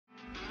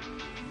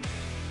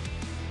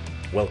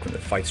Welcome to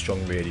Fight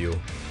Strong Radio,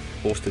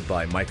 hosted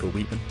by Michael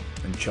Wheatman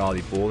and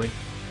Charlie Bowling.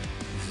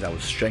 This is our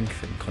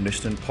strength and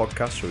conditioning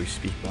podcast where we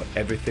speak about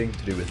everything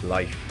to do with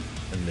life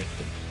and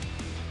lifting.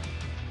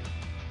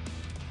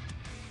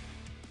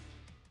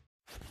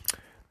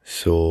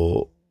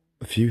 So,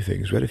 a few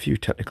things. We had a few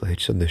technical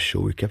hitches on this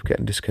show. We kept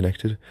getting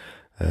disconnected,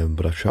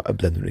 but I've tried to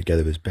blend them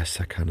together as best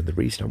I can. And the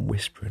reason I'm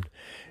whispering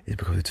is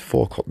because it's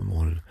 4 o'clock in the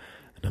morning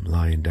and I'm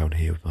lying down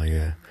here with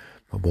my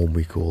 1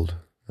 week old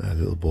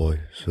little boy.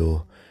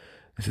 So,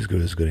 it's as good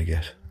as it's going to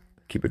get.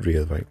 Keep it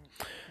real, right?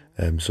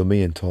 So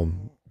me and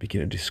Tom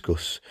begin to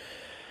discuss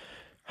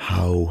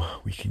how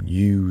we can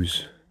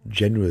use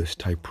generalist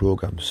type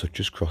programs such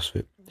as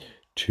CrossFit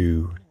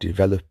to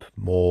develop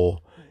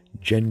more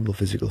general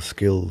physical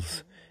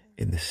skills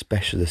in the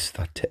specialists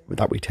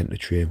that we tend to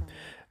train.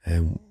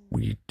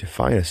 We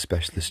define a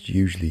specialist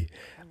usually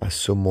as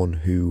someone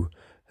who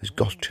has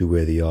got to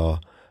where they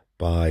are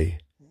by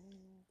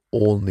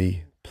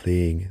only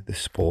playing the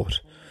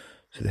sport.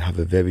 So they have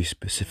a very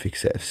specific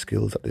set of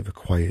skills that they've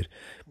acquired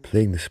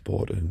playing the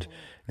sport, and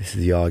this is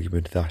the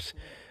argument that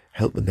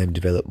helping them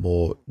develop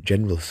more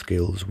general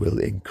skills will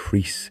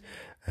increase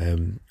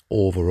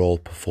overall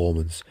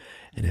performance.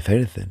 And if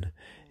anything,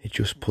 it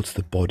just puts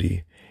the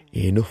body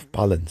in enough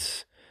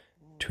balance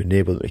to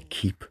enable them to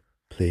keep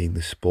playing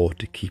the sport,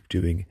 to keep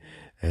doing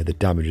the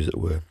damage, as it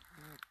were.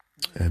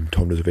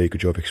 Tom does a very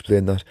good job of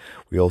explaining that.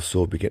 We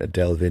also begin to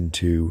delve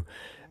into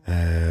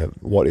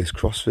what is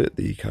CrossFit,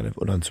 the kind of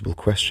unanswerable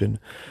question,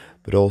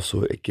 but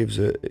also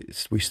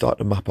we start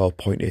to map out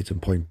point A's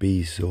and point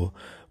B's. So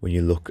when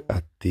you look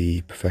at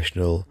the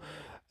professional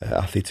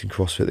athletes in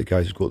CrossFit, the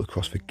guys who go to the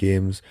CrossFit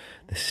Games,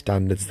 the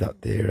standards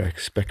that they're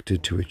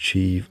expected to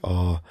achieve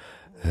are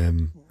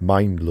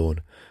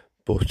mind-blown.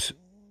 But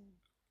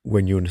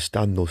when you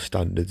understand those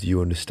standards, you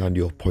understand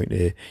your point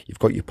A, you've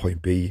got your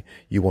point B,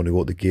 you want to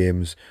go to the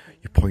games,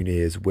 your point A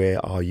is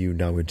where are you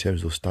now in terms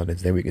of those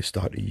standards. Then we can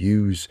start to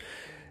use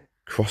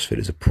CrossFit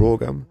as a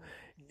program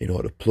in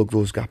order to plug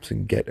those gaps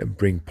and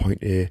bring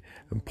point A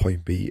and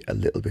point B a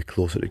little bit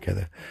closer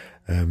together.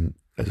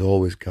 As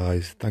always,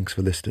 guys, thanks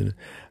for listening.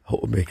 I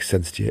hope it makes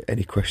sense to you.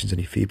 Any questions,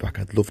 any feedback,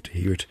 I'd love to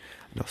hear it,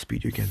 and I'll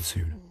speak to you again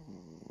soon.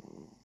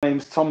 My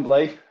name's Tom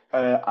Blay.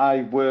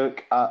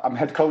 I'm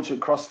head coach at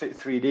CrossFit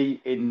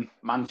 3D in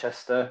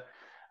Manchester.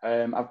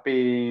 I've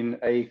been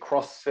a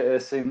CrossFitter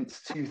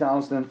since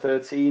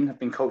 2013. I've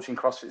been coaching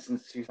CrossFit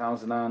since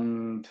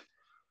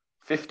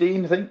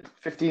 2015, I think,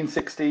 15,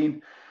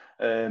 16.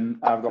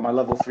 I've got my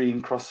level 3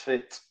 in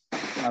CrossFit,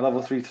 my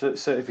level 3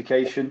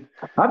 certification.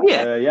 Have you?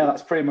 Yeah,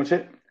 that's pretty much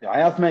it. Yeah, I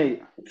have,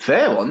 mate.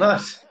 Fair one,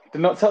 that.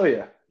 Did not tell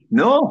you?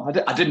 No,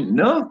 I didn't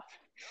know.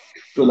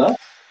 Good luck.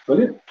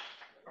 Brilliant.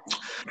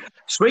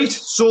 Sweet.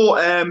 So,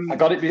 I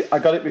got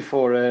it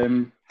before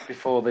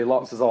they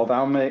locked us all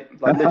down, mate.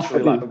 Like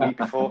literally like the week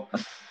before.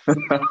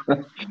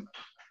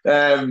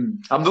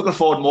 I'm looking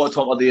forward more to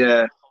talking about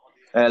the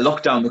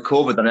lockdown, the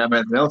COVID, than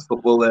anything else.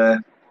 But we'll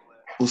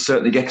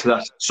certainly get to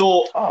that.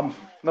 So,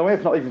 no,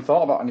 I've not even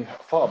thought about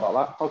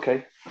that.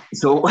 Okay.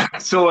 So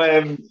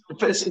the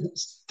first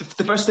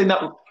thing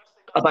that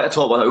I'd like to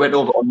talk about, I went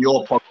over on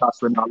your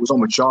podcast when I was on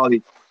with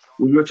Charlie.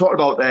 We were talking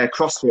about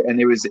CrossFit,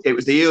 and it was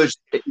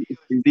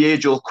the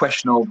age-old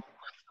question of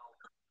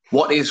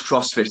what is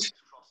CrossFit,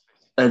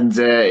 and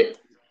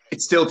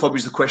it's still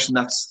probably the question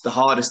that's the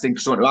hardest thing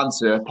for someone to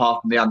answer,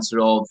 apart from the answer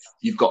of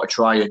you've got to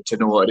try it to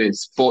know what it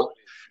is. But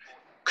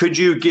could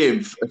you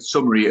give a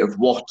summary of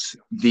what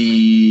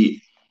the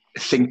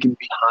thinking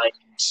behind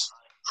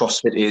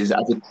CrossFit is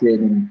as a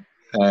training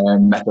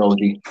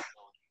methodology?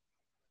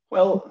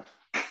 Well,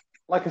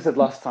 like I said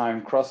last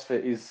time,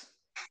 CrossFit is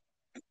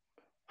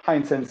high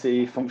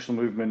intensity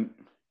functional movement.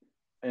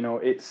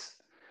 It's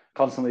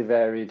constantly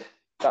varied.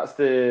 That's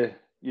the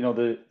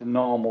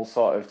normal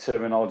sort of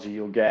terminology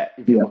you'll get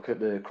if you look at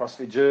the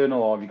CrossFit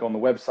Journal or if you go on the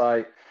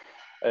website.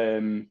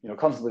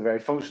 Constantly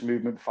varied functional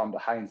movement performed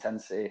at high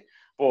intensity,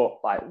 but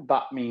like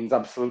that means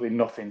absolutely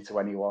nothing to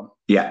anyone.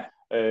 Yeah.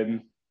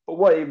 But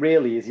what it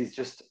really is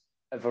just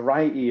a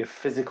variety of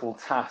physical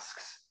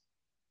tasks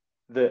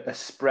that are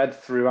spread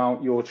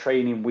throughout your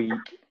training week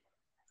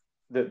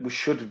that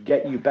should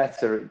get you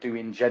better at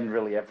doing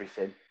generally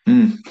everything.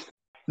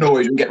 No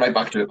worries, we can get right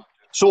back to it.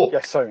 So,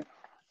 yes, sorry.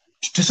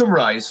 To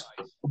summarise,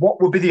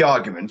 what would be the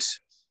argument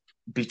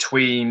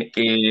between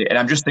and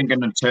I'm just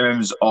thinking in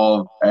terms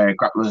of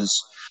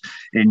grapplers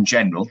in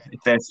general, if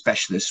they're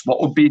specialists,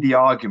 what would be the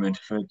argument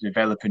for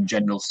developing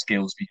general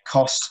skills?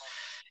 Because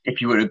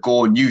if you were to go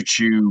on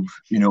YouTube,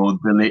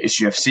 the latest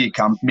UFC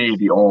camp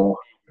maybe, or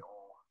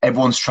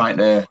everyone's trying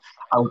to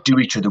outdo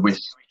each other with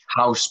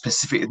how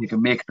specific they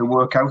can make the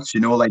workouts,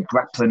 like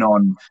grappling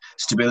on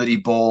stability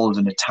balls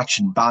and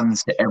attaching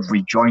bands to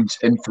every joint.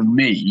 And for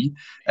me,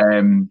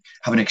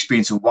 having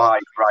experienced a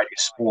wide variety of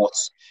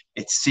sports,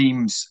 it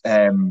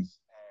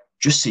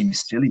just seems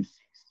silly.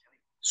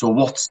 So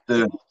what's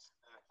the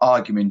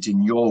argument,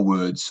 in your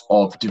words,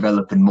 of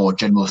developing more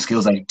general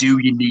skills? Like, do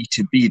you need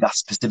to be that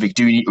specific?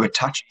 Do you need to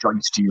attach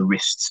joints to your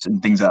wrists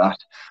and things like that?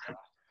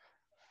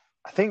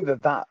 I think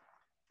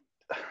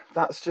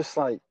that's just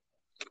like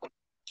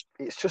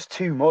it's just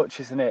too much,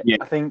 isn't it? Yeah.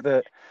 I think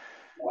that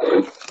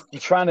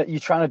you're trying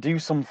to do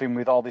something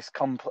with all this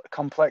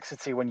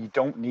complexity when you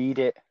don't need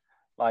it.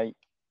 Like,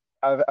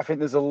 I think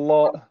there's a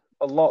lot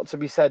to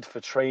be said for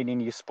training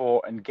your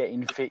sport and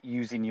getting fit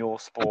using your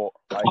sport.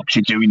 Like,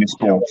 Actually doing the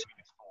sport.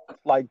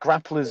 Like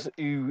grapplers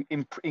who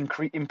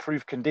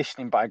improve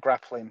conditioning by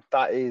grappling,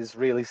 that is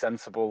really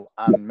sensible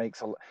and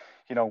makes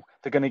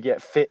they're going to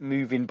get fit,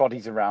 moving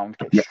bodies around,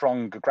 get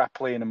stronger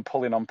grappling and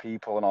pulling on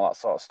people and all that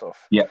sort of stuff.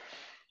 Yeah.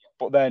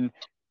 But then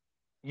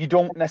you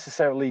can't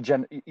necessarily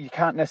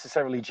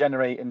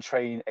generate and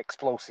train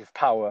explosive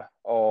power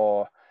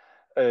or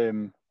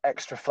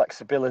extra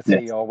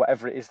flexibility or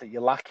whatever it is that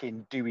you're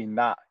lacking doing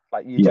that.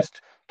 Like you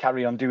just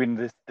carry on doing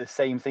the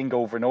same thing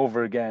over and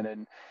over again,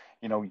 and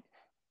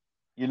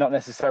you're not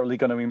necessarily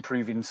going to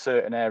improve in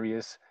certain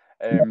areas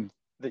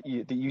that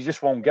you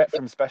just won't get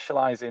from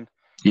specializing.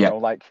 Yeah.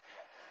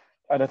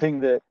 And I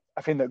think that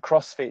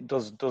CrossFit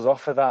does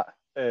offer that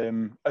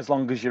as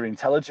long as you're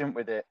intelligent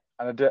with it.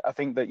 And I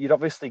think that you'd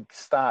obviously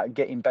start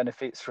getting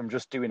benefits from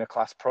just doing a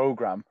class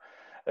program.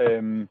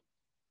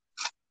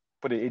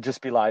 But it'd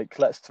just be like,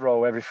 let's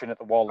throw everything at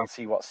the wall and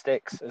see what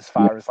sticks as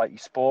far as like your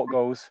sport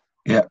goes.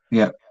 Yeah.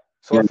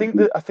 So I think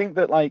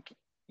that like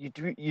you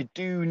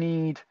do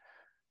need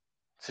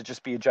to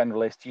just be a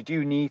generalist. You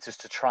do need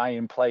just to try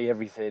and play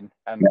everything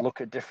and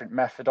look at different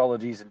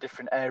methodologies and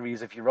different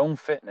areas of your own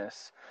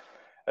fitness.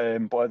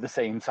 But at the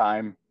same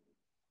time,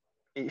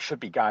 it should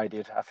be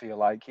guided. I feel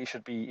like it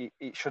should be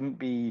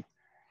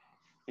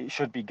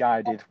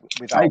guided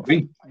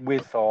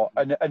with thought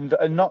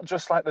and not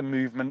just like the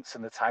movements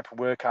and the type of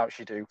workouts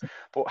you do,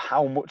 but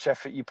how much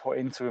effort you put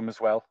into them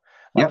as well.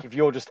 Like if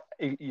you're just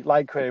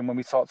like when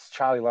we talked to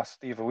Charlie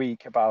the other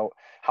week about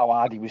how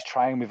hard he was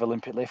trying with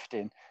Olympic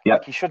lifting,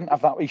 like he shouldn't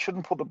have that. He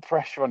shouldn't put the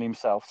pressure on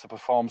himself to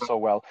perform so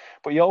well,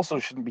 but he also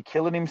shouldn't be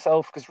killing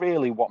himself, because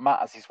really what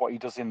matters is what he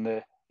does on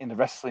the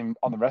wrestling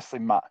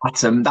mat.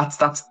 That's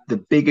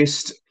the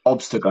biggest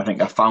obstacle I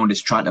think I found,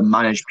 is trying to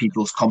manage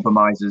people's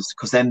compromises,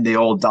 because then they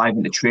all dive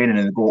into training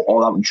and they go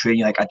all out and train.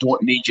 You're like, I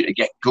don't need you to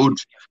get good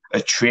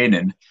at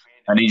training.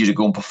 I need you to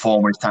go and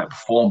perform when it's time to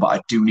perform, but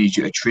I do need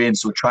you to train.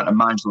 So trying to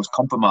manage those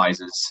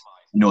compromises,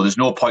 there's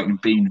no point in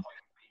being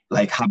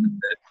like having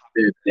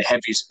the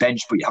heaviest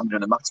bench, but you haven't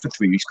done the mats for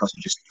 3 weeks because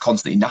you're just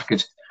constantly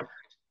knackered.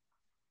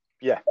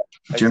 Yeah,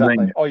 exactly. You know what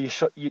I mean? Or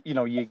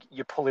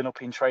you're pulling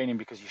up in training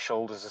because your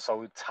shoulders are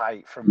so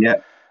tight from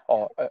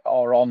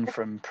or on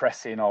from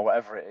pressing or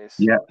whatever it is.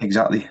 Yeah,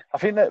 exactly. I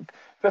think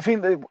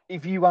that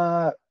if you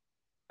are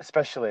a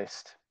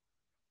specialist,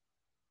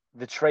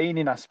 the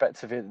training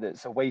aspect of it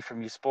that's away from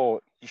your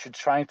sport, you should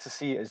try to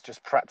see it as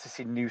just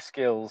practicing new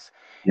skills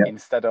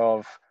instead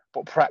of,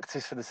 but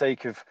practice for the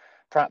sake of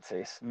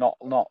practice, not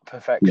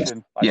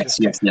perfection. Yes.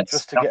 Just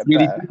to That's get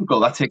really better.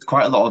 difficult. That takes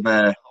quite a lot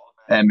of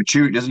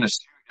maturity, doesn't it?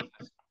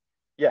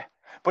 Yeah,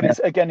 but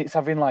it's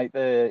having like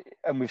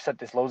and we've said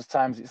this loads of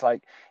times,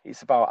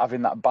 it's about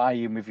having that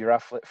buy-in with your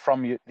athlete,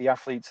 from the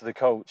athlete to the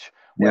coach,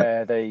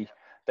 where they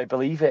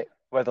believe it,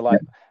 where they're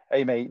like,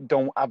 hey mate,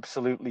 don't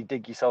absolutely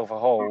dig yourself a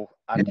hole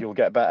and you'll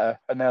get better.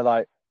 And they're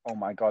like, oh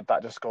my God,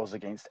 that just goes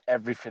against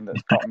everything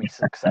that's got me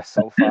success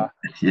so far.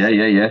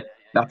 Yeah.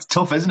 That's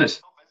tough, isn't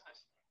it?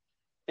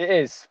 It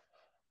is.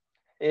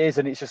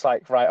 And it's just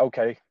like, right,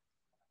 okay.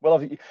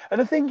 Well,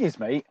 and the thing is,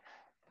 mate,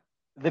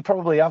 they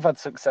probably have had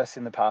success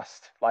in the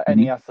past. Like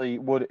any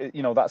athlete would,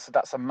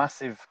 that's a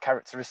massive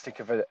characteristic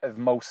of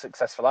most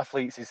successful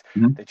athletes is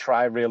they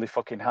try really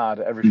fucking hard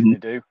at everything they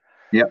do.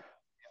 Yeah.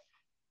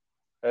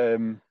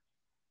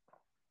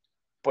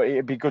 But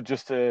it'd be good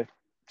just to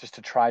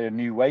try a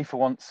new way for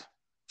once.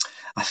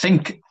 I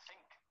think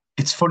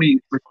it's funny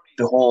with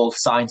the whole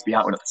science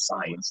behind it.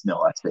 Science,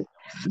 no, it's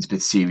a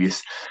bit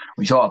serious.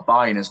 We talk about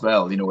buying as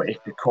well. If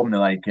they come to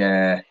like,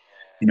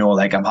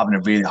 like I'm having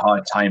a really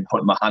hard time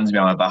putting my hands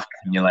behind my back,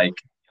 and you're like,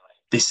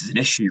 this is an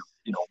issue.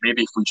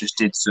 Maybe if we just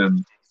did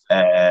some,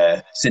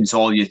 since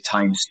all your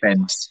time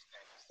spent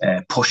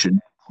pushing,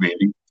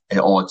 really,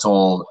 or it's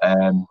all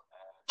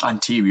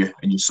anterior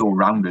and you're so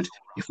rounded,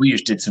 if we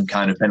just did some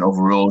kind of bent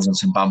over rows and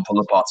some band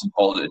pull aparts and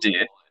call it a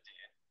day,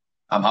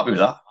 I'm happy with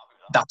that.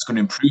 That's going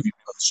to improve you,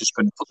 because it's just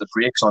going to put the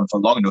brakes on for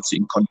long enough so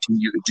you can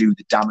continue to do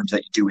the damage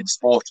that you do in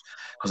sport.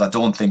 Because I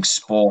don't think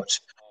sport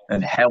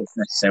and health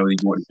necessarily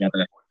go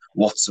together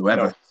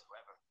whatsoever.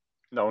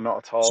 No,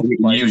 not at all. So we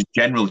can use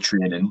general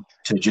training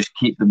to just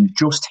keep them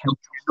just healthy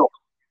enough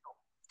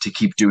to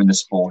keep doing the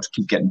sport,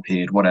 keep getting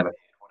paid, whatever.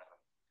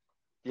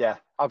 Yeah,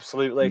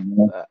 absolutely.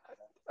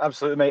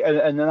 Absolutely, mate.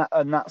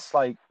 And that's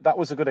like, that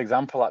was a good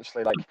example,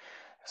 actually. Like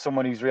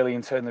someone who's really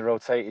internally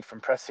rotated from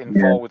pressing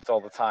forwards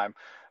all the time.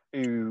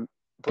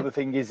 But the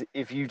thing is,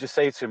 if you just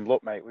say to him,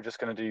 look, mate, we're just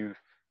going to do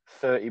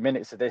 30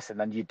 minutes of this and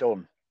then you're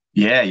done.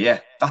 Yeah.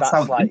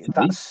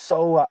 That's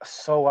so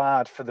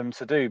hard for them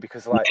to do,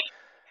 because like,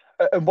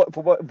 and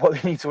what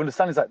they need to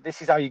understand is that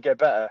this is how you get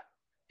better.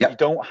 Yep. You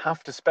don't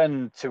have to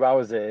spend 2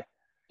 hours here.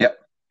 Yep.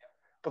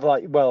 But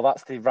like, well,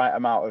 that's the right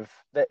amount of,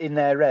 they're in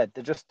their head.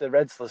 Their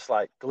head's just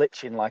like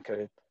glitching like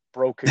a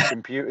broken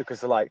computer, because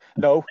they're like,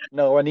 no,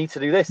 I need to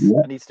do this. Yeah.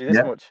 I need to do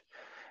this much.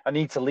 I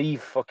need to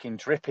leave fucking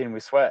dripping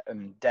with sweat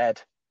and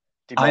dead,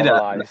 I had a,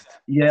 demoralized.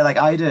 yeah, like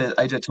I had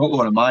a talk with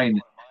one of mine,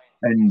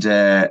 and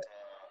I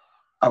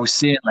was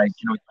saying like,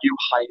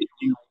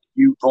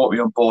 you brought me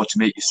on board to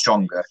make you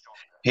stronger.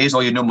 Here's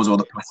all your numbers over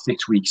the past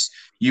 6 weeks.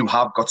 You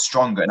have got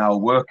stronger, and our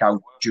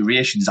workout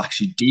duration has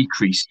actually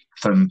decreased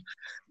from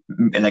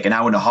like an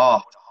hour and a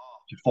half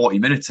to 40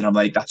 minutes. And I'm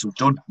like, that's all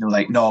done. And they're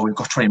like, no, we've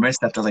got 20 minutes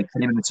left. I was like,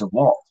 20 minutes of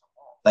what?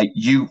 Like,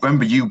 you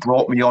remember, you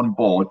brought me on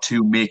board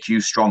to make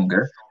you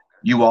stronger.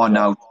 You are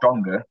now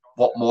stronger.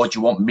 What more do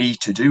you want me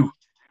to do?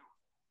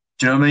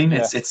 Do you know what I mean?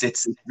 Yeah.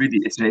 It's really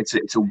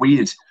it's a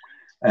weird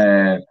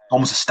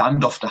almost a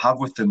standoff to have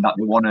with them, that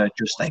they want to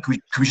just like, can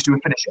we just do a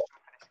finisher?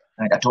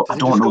 Like, I Does it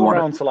don't just know go what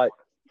around to like?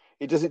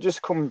 Does it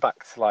just come back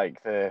to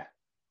like the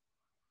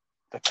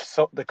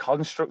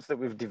constructs that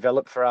we've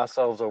developed for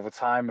ourselves over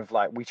time of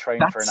like we train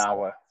for an that's.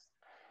 hour.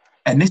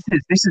 And this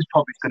is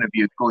probably going to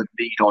be a good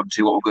lead on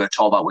to what we're going to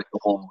talk about with the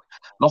whole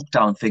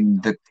lockdown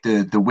thing.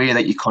 The way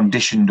that you're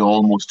conditioned,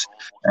 almost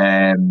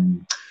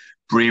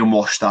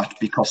brainwashed, that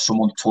because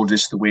someone told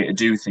us the way to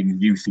do things,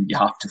 you think you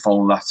have to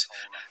follow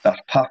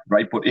that path,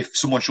 right? But if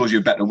someone shows you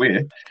a better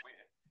way,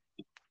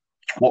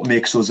 what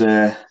makes us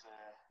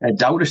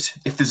doubt it?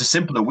 If there's a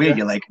simpler way, Yeah.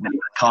 you're like, no,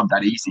 it can't be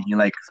that easy. You're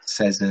like,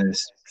 says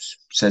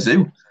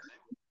who?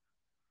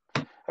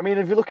 I mean,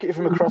 if you look at it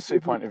from a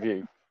CrossFit point of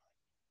view,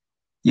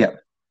 Yeah,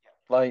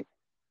 like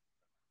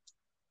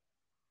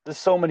there's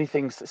so many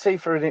things. Say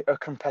for a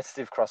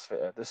competitive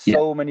CrossFitter, there's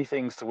so many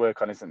things to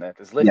work on, isn't there?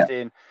 There's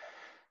lifting,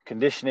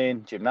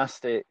 conditioning,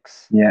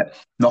 gymnastics. yeah,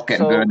 not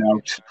getting burned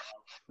out.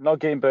 Not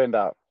getting burned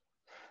out.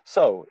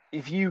 So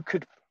if you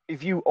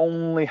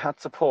only had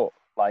to put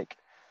like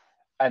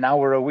an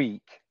hour a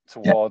week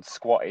towards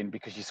squatting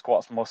because your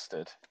squat's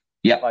mustard,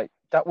 like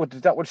that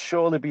would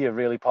surely be a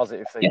really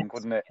positive thing,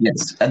 wouldn't it?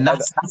 Yes, and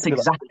that's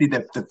exactly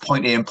the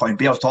point A and point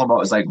B I was talking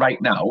about. Is like,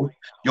 right now,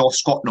 your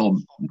squat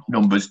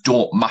numbers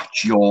don't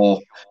match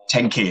your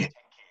 10K.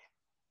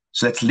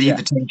 So let's leave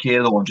the 10K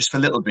alone just for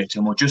a little bit,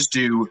 and we'll just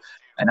do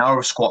an hour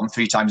of squatting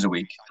 3 times a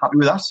week. Happy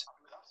with that?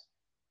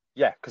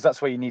 Yeah, because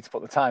that's where you need to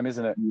put the time,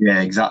 isn't it?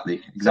 Yeah,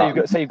 exactly. So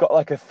you've got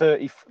like a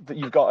 30.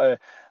 You've got a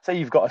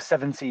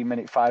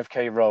 17-minute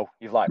 5K row.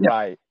 You've like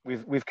right.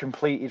 We've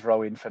completed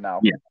rowing for now.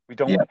 Yeah. We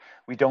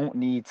don't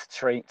need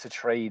to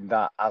train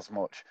that as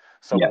much.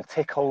 So we'll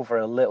tick over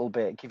a little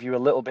bit, give you a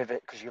little bit of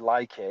it because you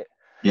like it.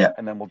 Yeah.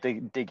 And then we'll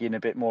dig in a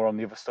bit more on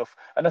the other stuff.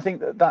 And I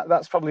think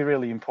that's probably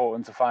really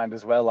important to find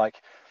as well,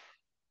 like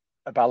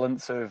a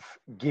balance of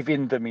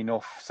giving them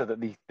enough so that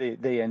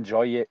they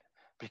enjoy it.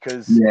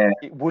 Because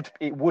it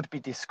would be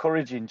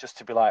discouraging just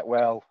to be like,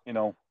 well,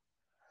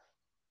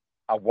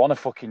 I want to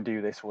fucking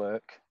do this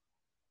work,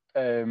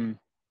 but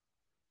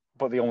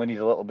they only need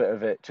a little bit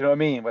of it. Do you know what I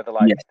mean? Where they're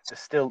like, they're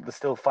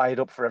still fired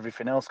up for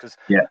everything else, because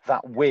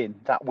that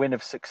win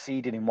of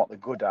succeeding in what they're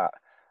good at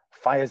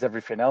fires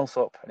everything else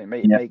up, and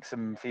it makes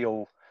them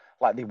feel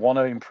like they want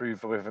to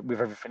improve with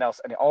everything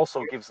else, and it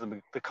also gives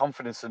them the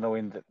confidence of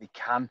knowing that they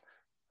can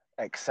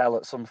excel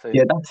at something.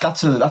 Yeah,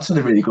 that's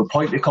a really good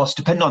point, because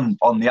depending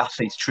on the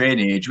athlete's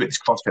training age, with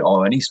CrossFit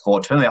or any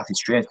sport, depending on the athlete's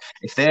training,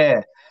 if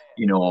they're,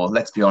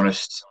 let's be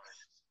honest,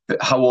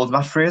 how old is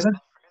Matt Fraser?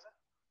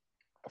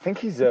 I think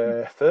he's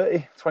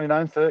 30,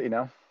 29, 30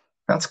 now.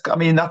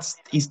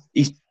 He's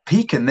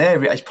peaking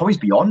there. He's probably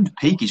beyond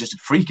peak. He's just a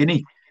freak, isn't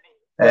he?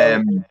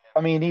 I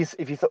mean,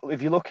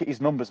 if you look at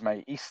his numbers,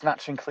 mate, he's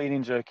snatching, clean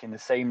and jerking the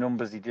same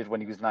numbers he did when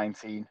he was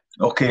 19.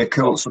 Okay,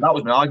 cool. So that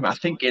was my argument. I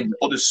think in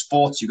other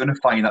sports, you're going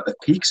to find that the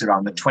peak's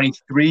around the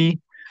 23,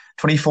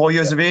 24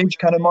 years of age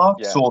kind of mark.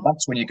 Yeah. So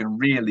that's when you can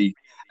really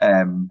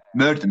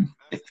murder them.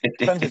 If it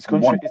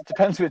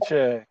depends which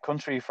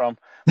country you're from.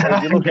 But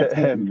if you look at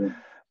him,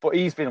 but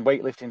he's been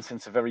weightlifting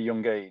since a very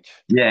young age.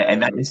 Yeah,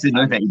 and this is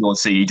another thing you don't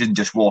see. He didn't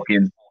just walk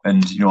in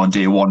and on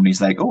day one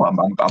he's like, "Oh,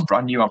 I'm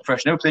brand new. I'm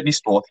fresh. Never played any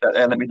sport.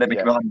 Let me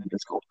come on.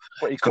 Let's go."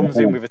 But he comes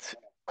in with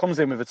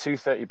a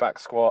 230 back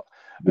squat,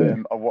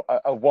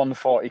 a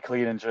 140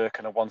 clean and jerk,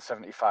 and a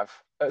 175.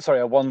 A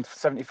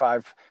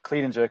 175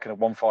 clean and jerk and a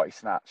 140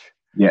 snatch.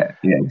 Yeah,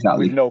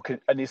 exactly.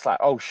 And it's like,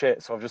 oh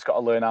shit! So I've just got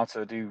to learn how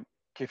to do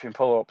keeping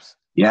pull-ups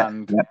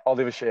and all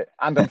the other shit.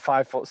 And I'm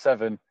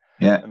 5'7".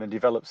 Yeah. And then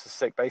develops a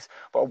sick base.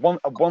 But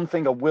one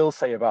thing I will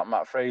say about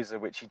Matt Fraser,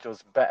 which he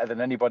does better than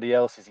anybody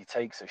else, is he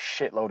takes a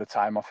shitload of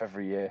time off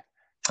every year.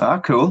 Ah,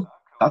 cool.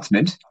 That's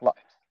mint. Like,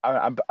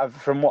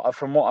 from what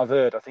I've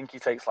heard, I think he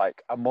takes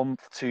like a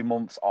month, 2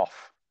 months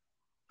off.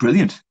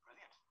 Brilliant.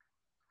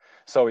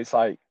 So it's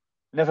like,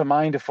 never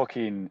mind a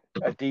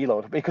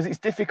deload, because it's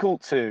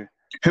difficult to.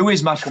 Who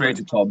is Matt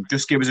Fraser, Tom?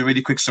 Just give us a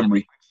really quick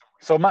summary.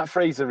 So Matt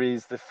Fraser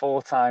is the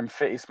 4-time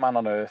fittest man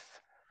on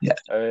earth. Yeah.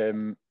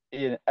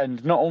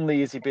 And not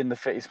only has he been the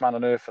fittest man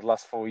on earth for the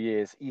last 4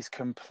 years, he's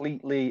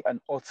completely and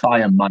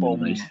utterly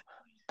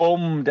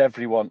bummed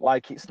everyone.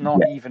 Like, it's not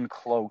even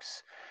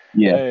close.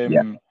 Yeah.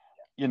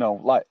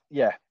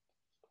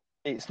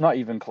 It's not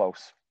even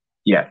close.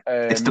 Yeah.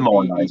 It's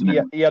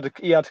demoralizing. He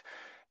had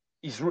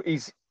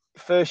his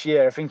first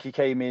year, I think he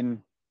came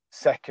in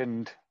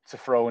second to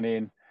throwing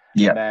in.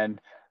 Yeah. And then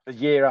The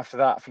year after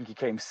that, I think he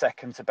came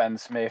second to Ben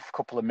Smith, a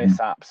couple of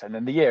mishaps, and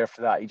then the year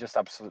after that, he just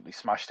absolutely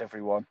smashed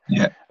everyone.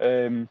 Yeah.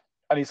 And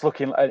it's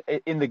looking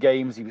in the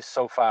games, he was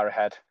so far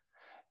ahead.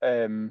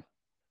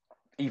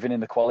 Even in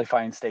the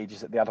qualifying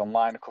stages that they had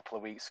online a couple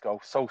of weeks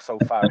ago, so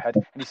far ahead,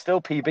 and he's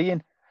still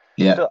PBing.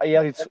 Yeah. Still, he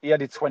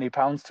added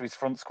 £20 to his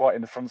front squat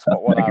in the front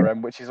squat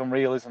 1RM, which is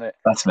unreal, isn't it?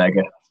 That's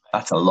mega.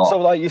 That's a lot. So,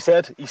 like you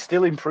said, he's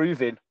still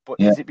improving. But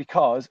Yeah. is it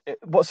because?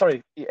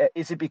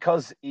 Is it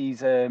because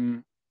he's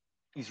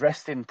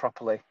resting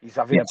properly? He's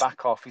having Yes. a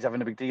back off. He's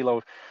having a big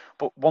deload.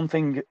 But one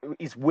thing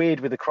is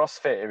weird with the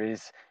CrossFitter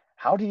is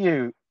how do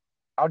you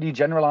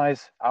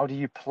generalize? How do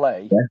you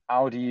play? Yeah.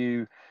 How do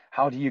you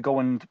go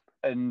and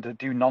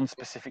do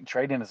non-specific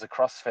training as a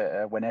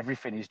CrossFitter when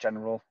everything is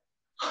general?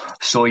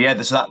 So yeah,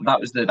 that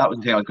was the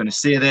thing I was going to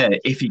say there.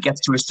 If he gets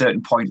to a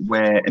certain point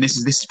where, and this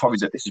is probably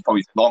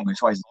wrong,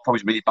 it's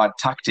probably a really bad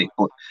tactic,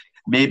 but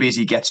maybe as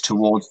he gets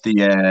towards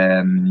the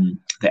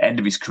end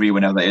of his career,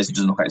 whenever that is, it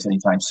doesn't look like it's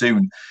anytime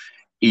soon,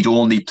 he'd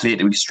only play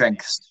to his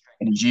strengths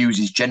and he'd use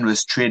his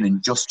generalist training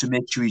just to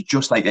make sure he's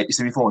just like you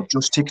said before,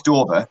 just ticked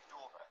over.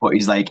 But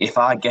he's like, if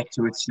I get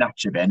to a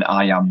snatch event,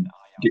 I am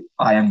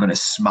going to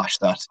smash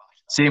that.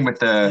 Same with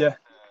the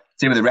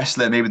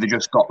wrestler. Maybe they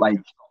just got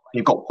like.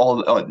 They've got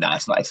all. Oh, no,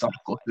 it's not.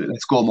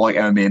 Let's go more like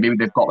MMA. Maybe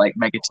they've got like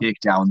mega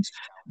takedowns.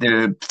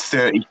 They're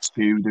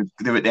 32.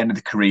 They're at the end of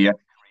the career.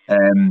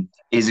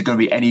 Is it going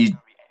to be any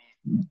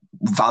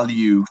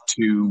value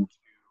to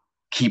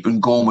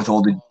keeping going with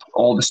all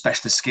the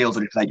specialist skills?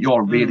 Or if like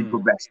you're a really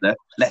good wrestler,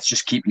 let's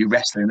just keep you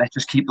wrestling. Let's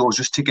just keep those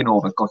just ticking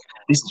over because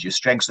this is your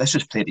strength. So let's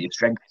just play to your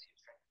strength.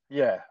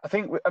 Yeah, I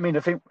know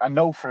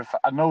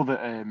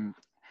that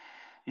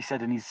he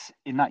said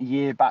in that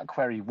year back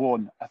where he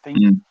won, I think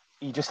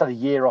he just had a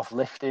year off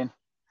lifting.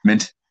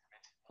 Mint.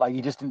 Like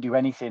he just didn't do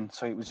anything,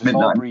 so it was just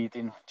all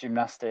breathing,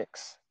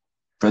 gymnastics.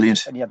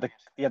 Brilliant. And he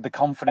had the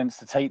confidence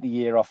to take the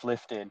year off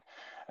lifting,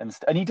 and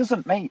he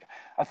doesn't make.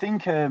 I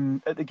think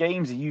at the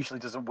games he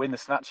usually doesn't win the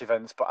snatch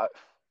events, but I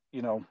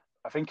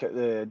think at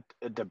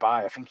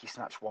Dubai, I think he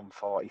snatched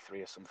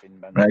 143 or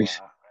something. Right. Like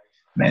that.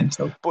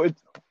 Mental. But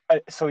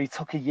so he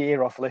took a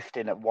year off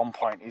lifting at one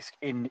point. He's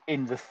in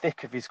the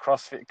thick of his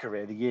CrossFit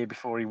career, the year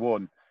before he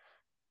won,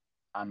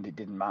 and it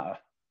didn't matter.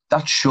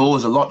 That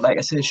shows a lot. Like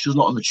I said, it shows a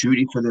lot of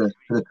maturity for the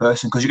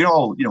person because you can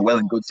all well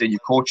and good saying your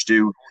coach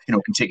can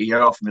take a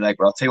year off and be like,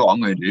 well, I'll tell you what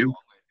I'm going to do.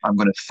 I'm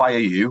going to fire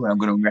you and I'm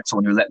going to get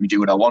someone who let me do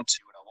what I want.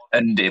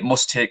 And it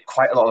must take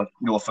quite a lot of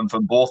from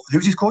both.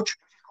 Who's his coach?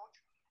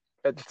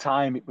 At the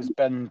time, it was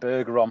Ben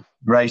Bergeron.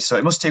 Right. So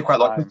it must take quite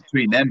a lot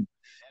between them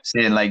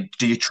saying like,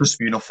 do you trust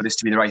me enough for this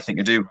to be the right thing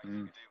to do?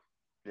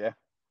 Yeah.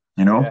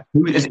 Yeah.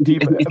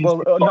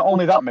 Well, not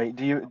only that, mate.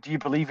 Do you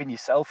believe in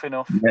yourself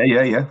enough?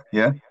 Yeah.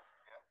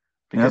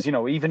 Because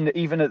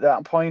even at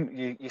that point,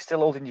 you're still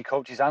holding your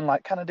coach's hand.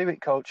 Like, can I do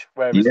it, coach?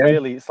 Whereas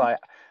really, it's like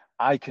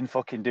I can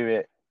fucking do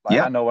it. Like,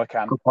 I know I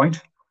can. Good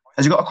point.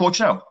 Has he got a coach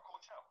now?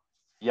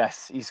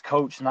 Yes, his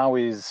coach now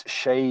is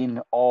Shane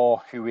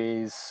Orr, who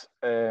is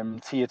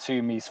Tia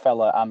Toomey's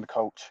fella and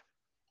coach.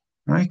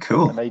 Very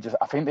cool. And I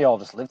think they all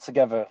just live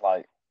together.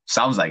 Like,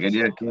 sounds like it.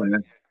 Yeah.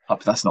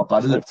 That's not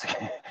bad, is it?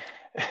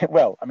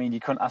 Well, I mean, you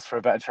couldn't ask for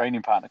a better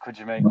training partner, could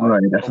you, mate?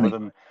 Right,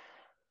 definitely.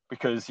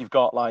 Because you've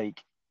got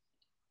like.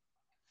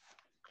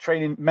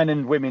 Training men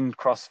and women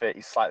CrossFit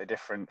is slightly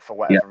different for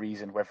whatever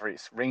reason, whether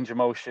it's range of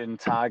motion,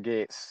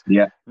 targets,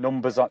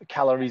 numbers on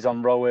calories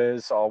on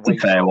rowers or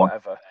weights or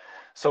whatever.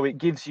 So it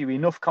gives you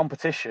enough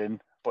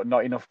competition, but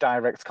not enough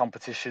direct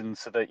competition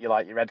so that your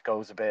head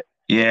goes a bit.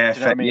 Yeah, do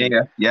you know what I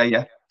mean?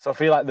 Yeah. So I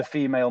feel like the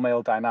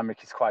female-male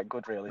dynamic is quite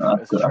good, really,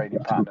 as a training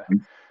partner.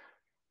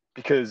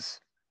 Because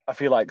I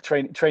feel like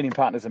training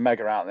partners are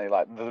mega, aren't they?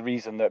 Like the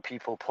reason that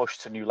people push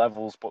to new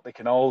levels, but they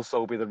can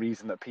also be the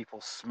reason that people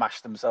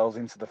smash themselves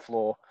into the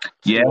floor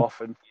too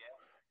often.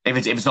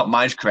 If it's not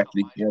managed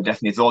correctly,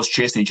 definitely. It's always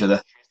chasing each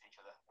other.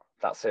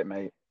 That's it,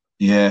 mate.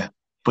 Yeah,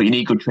 but you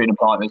need good training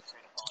partners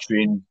to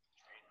train.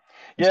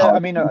 Yeah, I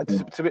mean,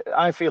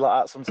 I feel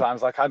like that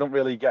sometimes. Like I don't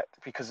really get,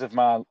 because of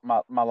my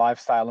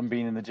lifestyle and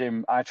being in the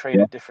gym, I train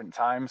at different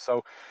times,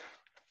 so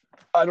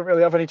I don't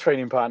really have any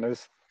training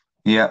partners.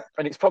 Yeah,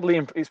 and it's probably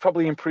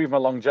improved my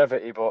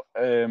longevity, but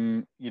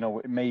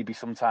maybe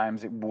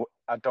sometimes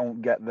I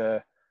don't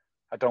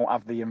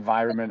have the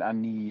environment I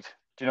need.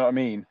 Do you know what I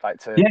mean? Like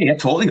to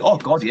totally. Oh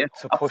God, yeah,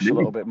 to push a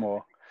little bit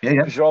more. Yeah.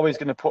 Because you're always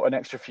going to put an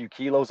extra few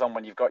kilos on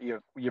when you've got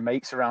your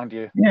mates around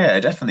you. Yeah,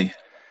 definitely.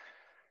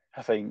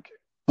 I think.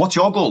 What's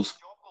your goals?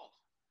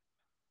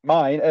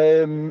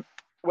 Mine.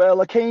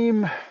 Well, I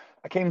came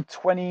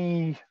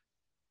 23rd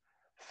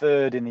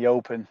in the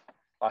Open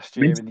last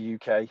year in the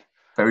UK.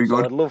 Very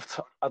good.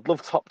 So I'd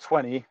love top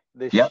 20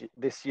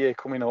 this year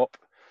coming up,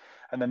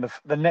 and then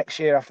the next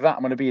year after that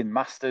I'm going to be in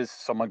Masters.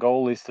 So my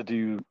goal is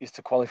to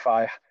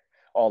qualify,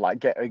 or like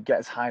get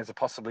as high as I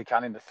possibly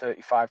can in the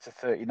 35 to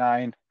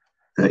 39.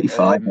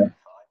 35.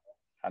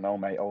 I know,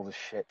 mate, old as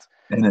shit.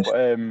 But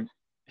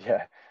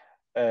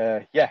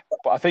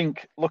But I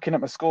think looking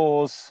at my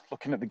scores,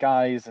 looking at the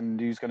guys and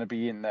who's going to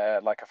be in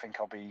there, like I think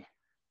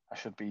I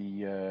should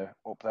be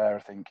up there, I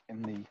think,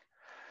 in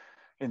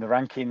the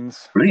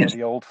rankings. Brilliant.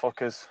 The old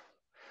fuckers.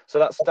 So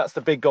that's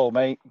the big goal,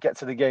 mate. Get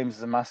to the games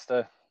as a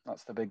master.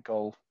 That's the big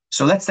goal.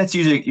 So let's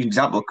use an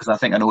example, because I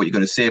think I know what you're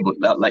going to say, but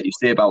let you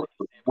say about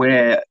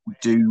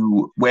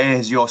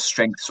where's your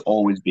strengths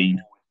always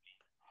been,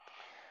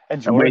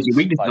 Endurance, and where's your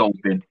weaknesses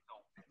always been?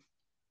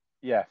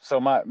 Yeah. So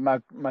my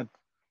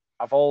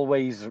I've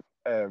always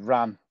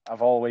ran.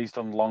 I've always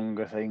done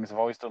longer things. I've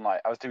always done I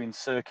was doing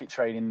circuit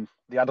training.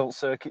 The adult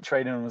circuit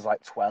training when I was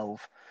like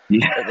 12.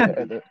 Yeah.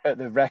 At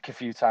the rec a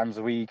few times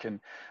a week, and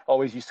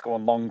always used to go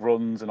on long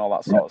runs and all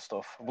that sort of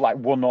stuff. Like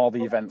won all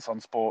the events on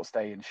sports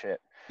day and shit.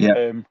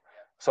 Yeah.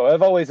 So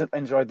I've always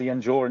enjoyed the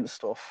endurance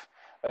stuff.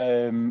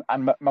 And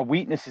my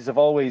weaknesses have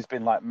always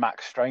been like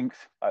max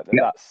strength.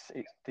 That's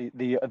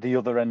the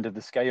other end of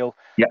the scale.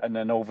 Yeah. And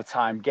then over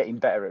time, getting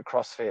better at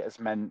CrossFit has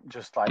meant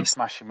just like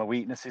smashing my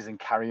weaknesses and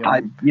carrying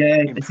on.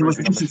 It's what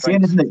you're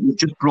saying, isn't it? You've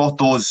just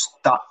brought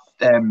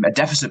a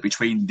deficit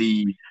between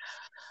the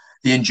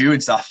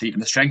endurance athlete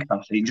and the strength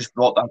athlete, and just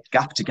brought that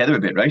gap together a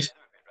bit, right?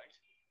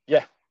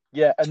 Yeah.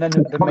 And then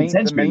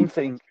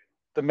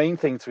the main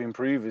thing to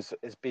improve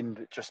has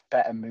been just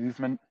better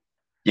movement.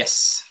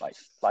 Yes.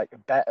 Like a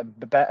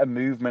better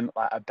movement,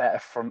 like a better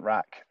front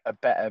rack, a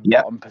better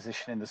bottom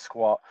position in the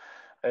squat,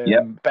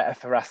 better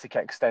thoracic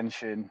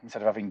extension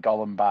instead of having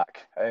Gollum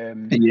back.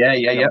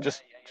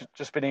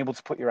 Just being able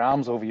to put your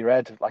arms over your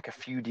head like a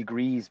few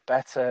degrees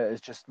better has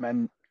just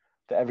meant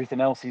that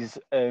everything else is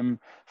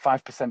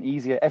 5%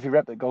 easier. Every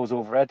rep that goes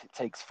overhead, it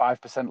takes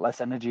 5% less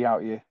energy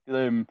out of you.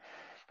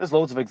 There's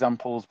loads of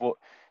examples, but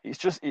it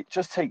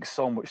just takes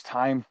so much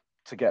time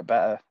to get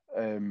better.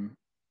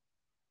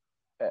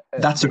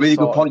 That's a really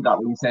good point. That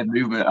when you said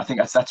movement, I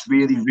think that's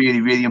really, really,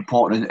 really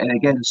important. And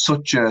again,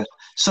 such a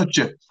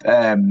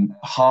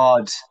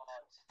hard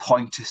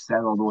point to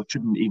sell, although it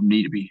shouldn't even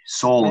need to be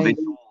sold.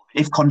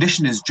 If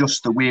condition is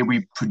just the way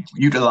we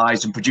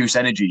utilize and produce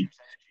energy,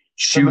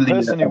 surely the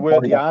person who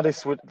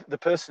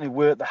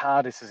worked the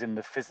hardest is in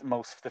the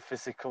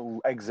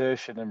physical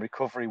exertion and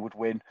recovery would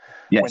win.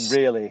 Yes. When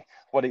really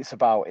what it's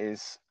about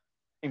is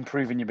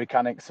improving your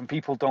mechanics, and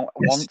people don't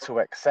want to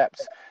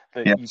accept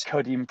that you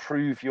could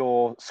improve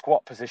your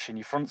squat position,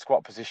 your front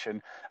squat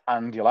position,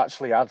 and you'll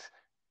actually add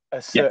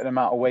a certain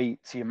amount of weight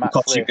to your max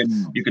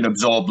lifts. You can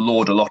absorb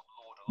load a lot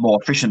more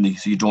efficiently,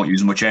 so you don't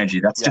use much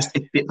energy. That's just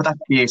it, but that's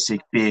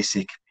basic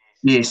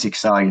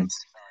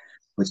science.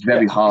 It's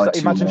very hard.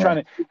 Imagine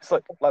trying to. It's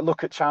like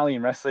look at Charlie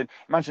in wrestling.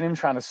 Imagine him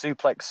trying to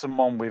suplex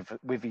someone with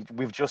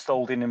just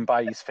holding him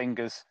by his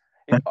fingers.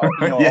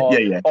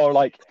 Or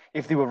like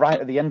if they were right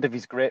at the end of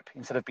his grip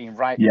instead of being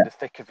right in the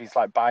thick of his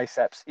like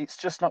biceps, it's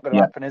just not going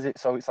to happen, is it?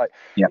 So it's like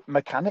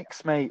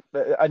mechanics, mate,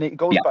 and it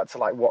goes back to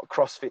like what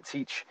CrossFit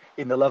teach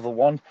in the level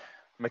 1: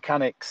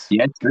 mechanics,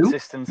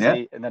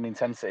 consistency, and then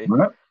intensity.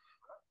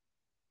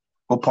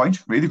 Good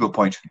point. Really good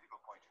point.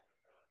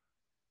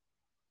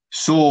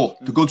 So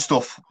the good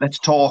stuff. Let's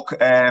talk.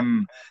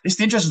 It's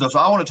the interesting stuff. So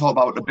I want to talk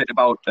about a bit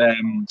about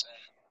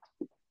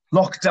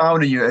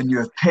lockdown and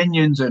your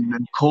opinions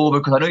and COVID,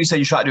 because I know you said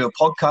you tried to do a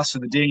podcast for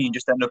the day and you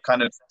just end up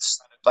kind of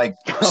like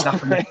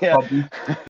snapping.